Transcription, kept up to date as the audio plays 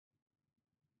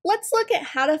Let's look at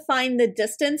how to find the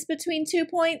distance between 2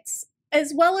 points,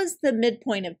 as well as the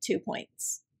midpoint of 2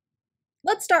 points.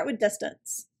 Let's start with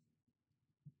distance.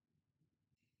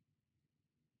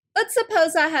 Let's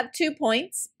suppose I have 2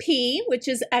 points, P, which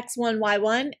is x1,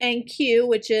 y1, and Q,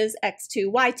 which is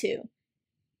x2, y2.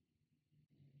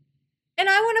 And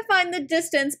I want to find the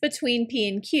distance between P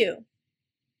and Q.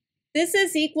 This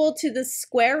is equal to the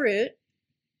square root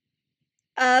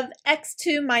of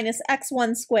x2 minus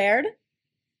x1 squared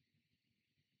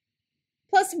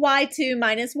plus y2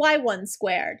 minus y1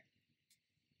 squared.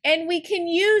 And we can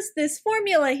use this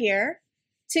formula here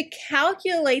to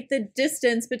calculate the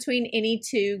distance between any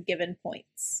two given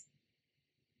points.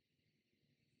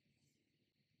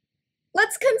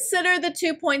 Let's consider the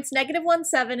 2 points -1,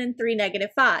 7 and 3,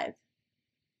 -5.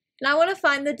 And I want to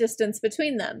find the distance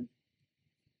between them.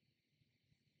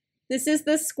 This is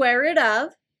the square root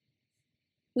of,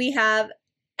 we have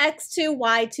x2,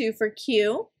 y2 for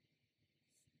Q,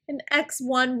 and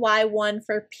x1, y1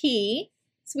 for P.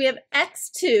 So we have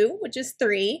x2, which is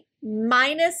 3,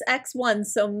 minus x1,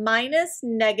 so minus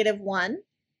 -1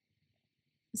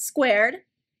 squared,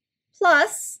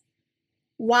 plus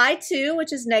y2,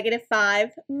 which is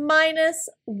 -5, minus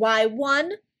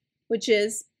y1, which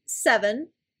is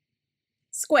 7,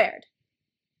 squared.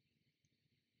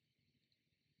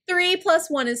 3 plus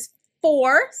 1 is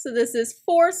 4, so this is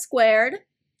 4 squared.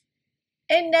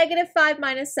 And -5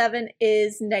 minus 7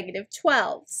 is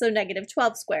 -12, so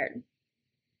 -12 squared.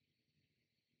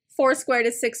 4 squared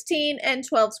is 16, and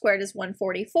 12 squared is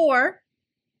 144.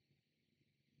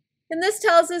 And this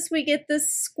tells us we get the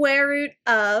square root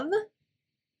of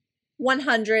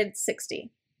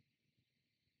 160.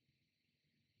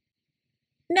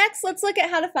 Next, let's look at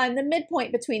how to find the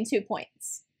midpoint between 2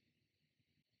 points.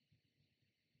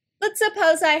 Let's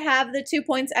suppose I have the 2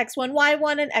 points x1,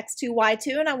 y1 and x2,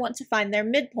 y2, and I want to find their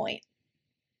midpoint.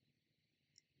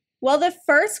 Well, the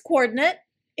first coordinate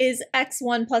is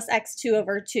x1 plus x2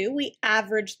 over 2. We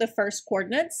average the first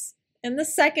coordinates. And the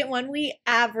second one, we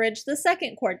average the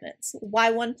second coordinates,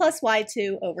 y1 plus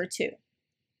y2 over 2.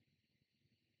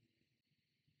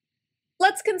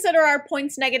 Let's consider our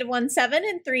points -1, 7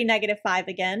 and 3, -5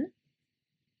 again.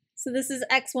 So this is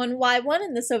x1, y1,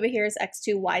 and this over here is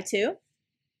x2, y2.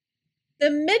 The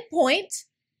midpoint,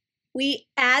 we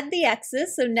add the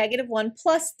x's, so -1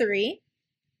 plus 3,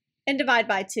 and divide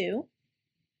by 2.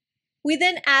 We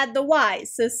then add the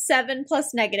y's, so 7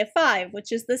 plus -5,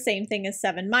 which is the same thing as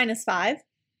 7 minus 5,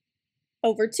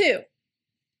 over 2.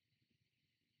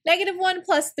 -1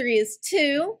 plus 3 is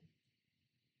 2,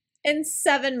 and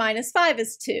 7 minus 5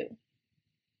 is 2.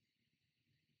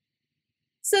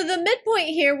 So the midpoint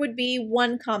here would be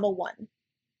 1, 1.